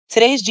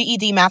Today's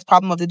GED math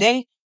problem of the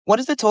day. What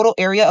is the total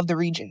area of the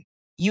region?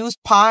 Use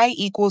pi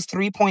equals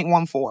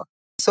 3.14.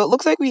 So it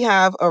looks like we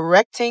have a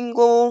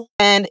rectangle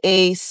and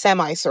a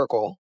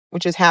semicircle,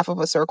 which is half of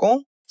a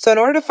circle. So in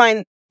order to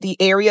find the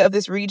area of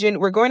this region,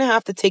 we're going to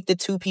have to take the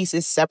two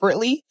pieces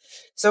separately.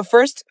 So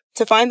first,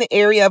 to find the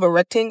area of a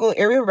rectangle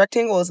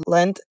is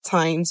length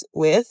times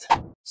width.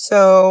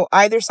 So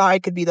either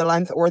side could be the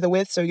length or the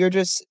width. So you're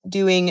just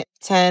doing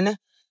 10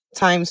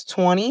 times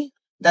 20.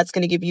 That's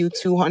going to give you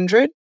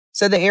 200.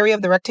 So the area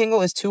of the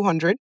rectangle is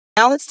 200.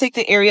 Now let's take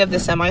the area of the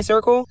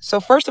semicircle. So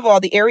first of all,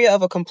 the area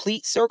of a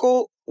complete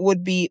circle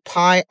would be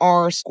pi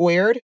r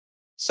squared.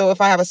 So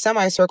if I have a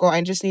semicircle,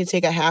 I just need to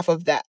take a half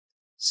of that.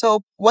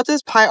 So what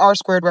does pi r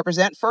squared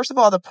represent? First of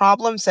all, the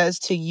problem says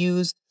to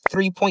use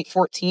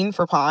 3.14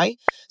 for pi.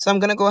 So I'm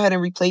going to go ahead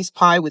and replace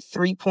pi with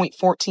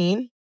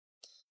 3.14.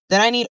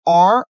 Then I need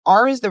r.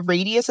 R is the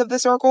radius of the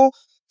circle.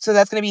 So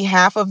that's going to be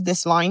half of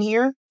this line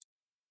here.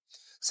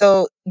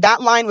 So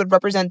that line would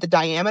represent the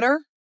diameter.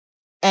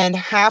 And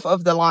half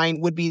of the line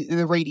would be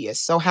the radius.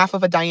 So half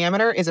of a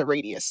diameter is a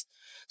radius.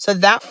 So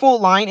that full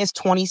line is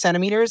 20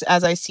 centimeters,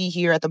 as I see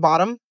here at the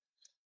bottom.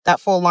 That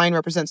full line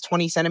represents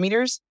 20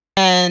 centimeters.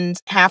 And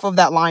half of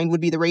that line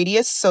would be the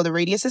radius. So the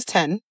radius is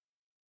 10.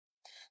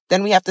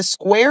 Then we have to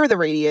square the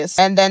radius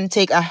and then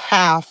take a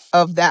half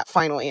of that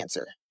final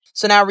answer.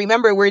 So now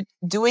remember, we're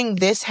doing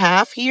this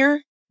half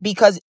here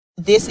because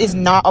this is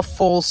not a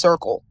full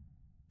circle.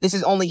 This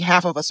is only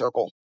half of a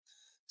circle.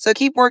 So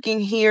keep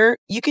working here.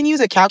 You can use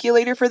a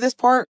calculator for this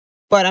part,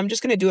 but I'm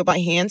just going to do it by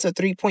hand. So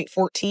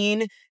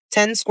 3.14,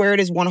 10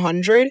 squared is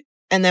 100.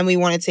 And then we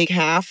want to take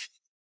half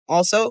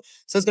also.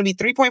 So it's going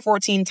to be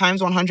 3.14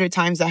 times 100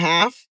 times a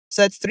half.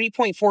 So that's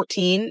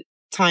 3.14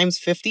 times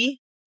 50.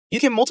 You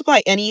can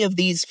multiply any of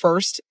these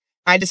first.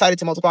 I decided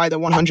to multiply the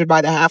 100 by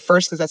the half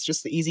first because that's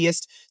just the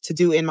easiest to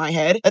do in my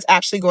head. Let's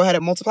actually go ahead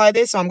and multiply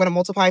this. So I'm going to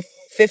multiply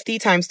 50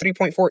 times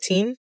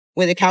 3.14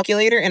 with a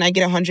calculator and I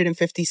get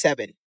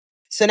 157.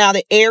 So now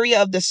the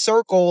area of the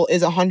circle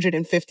is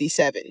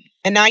 157.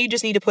 And now you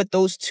just need to put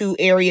those two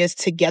areas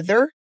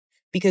together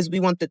because we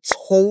want the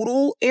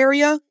total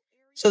area.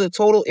 So the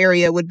total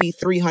area would be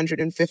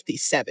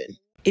 357.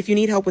 If you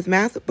need help with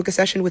math, book a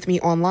session with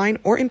me online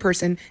or in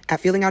person at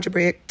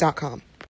feelingalgebraic.com.